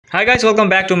Hi guys, welcome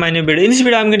back to my new video. In this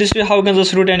video I'm going to show you how you can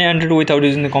just root any Android without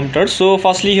using the computer. So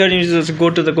firstly, here you just go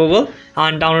to the Google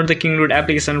and download the King Root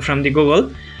application from the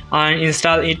Google and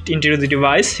install it into the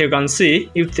device. You can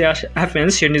see if that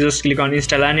happens, here you just click on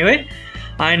install anyway.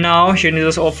 And now here you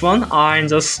just open and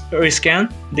just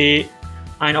rescan the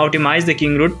and optimize the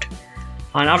King Root.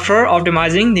 And after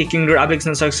optimizing the King Root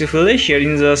application successfully, here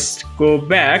you just go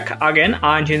back again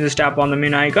and here you just tap on the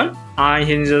menu icon and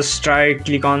here you just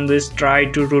click on this try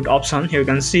to root option. Here you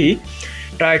can see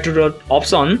try to root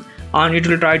option and it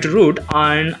will try to root,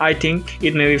 and I think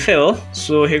it may be fail.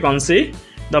 So here you can see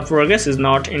the progress is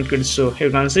not increased. So here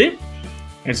you can see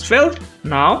it's failed.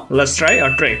 Now let's try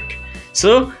a trick.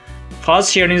 So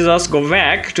first here you just go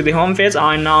back to the home page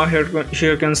and now here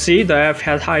you can see the app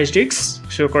has high sticks.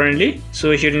 So currently,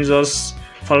 so here you just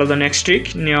follow the next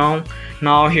trick. Now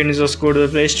here you just go to the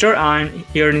Play Store and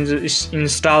here you just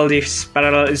install this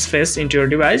parallel space into your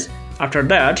device. After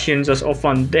that, here you just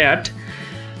open that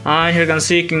and here you can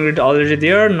see King Root already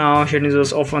there. Now here you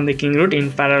just open the King Root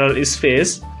in parallel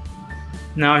space.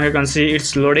 Now here you can see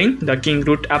it's loading the King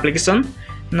Root application.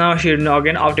 Now here you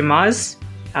again optimize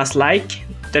as like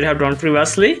that you have done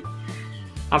previously.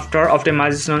 After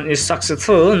optimization is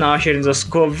successful, now here you just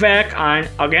go back and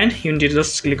again you need to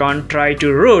just click on try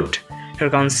to root. Here you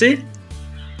can see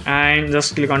and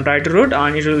just click on try to root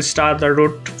and it will start the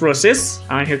root process,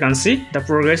 and here you can see the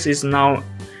progress is now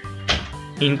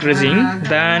increasing.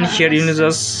 Then here you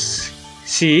just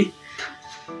see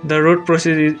the root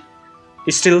process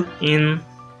is still in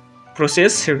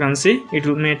process. Here you can see it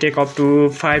may take up to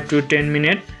 5 to 10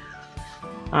 minutes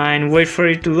and wait for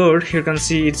it to load. Here you can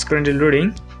see it's currently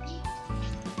loading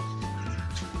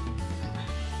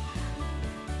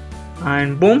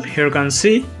and boom, here you can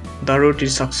see the root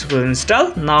is successfully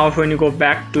installed. Now when you go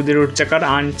back to the root checker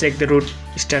and check the root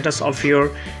status of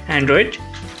your Android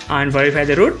and verify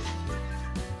the root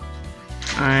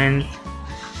and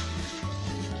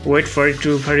wait for it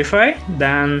to verify,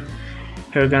 then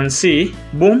here you can see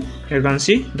boom, here you can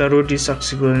see the root is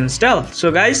successfully installed.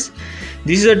 So guys,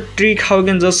 this is a trick how you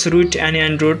can just root any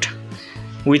Android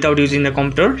without using the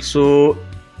computer. So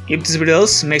if this video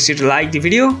helps, make sure to like the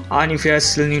video, and if you are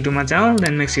still new to my channel,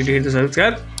 then make sure to hit the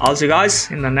subscribe. I'll see you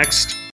guys in the next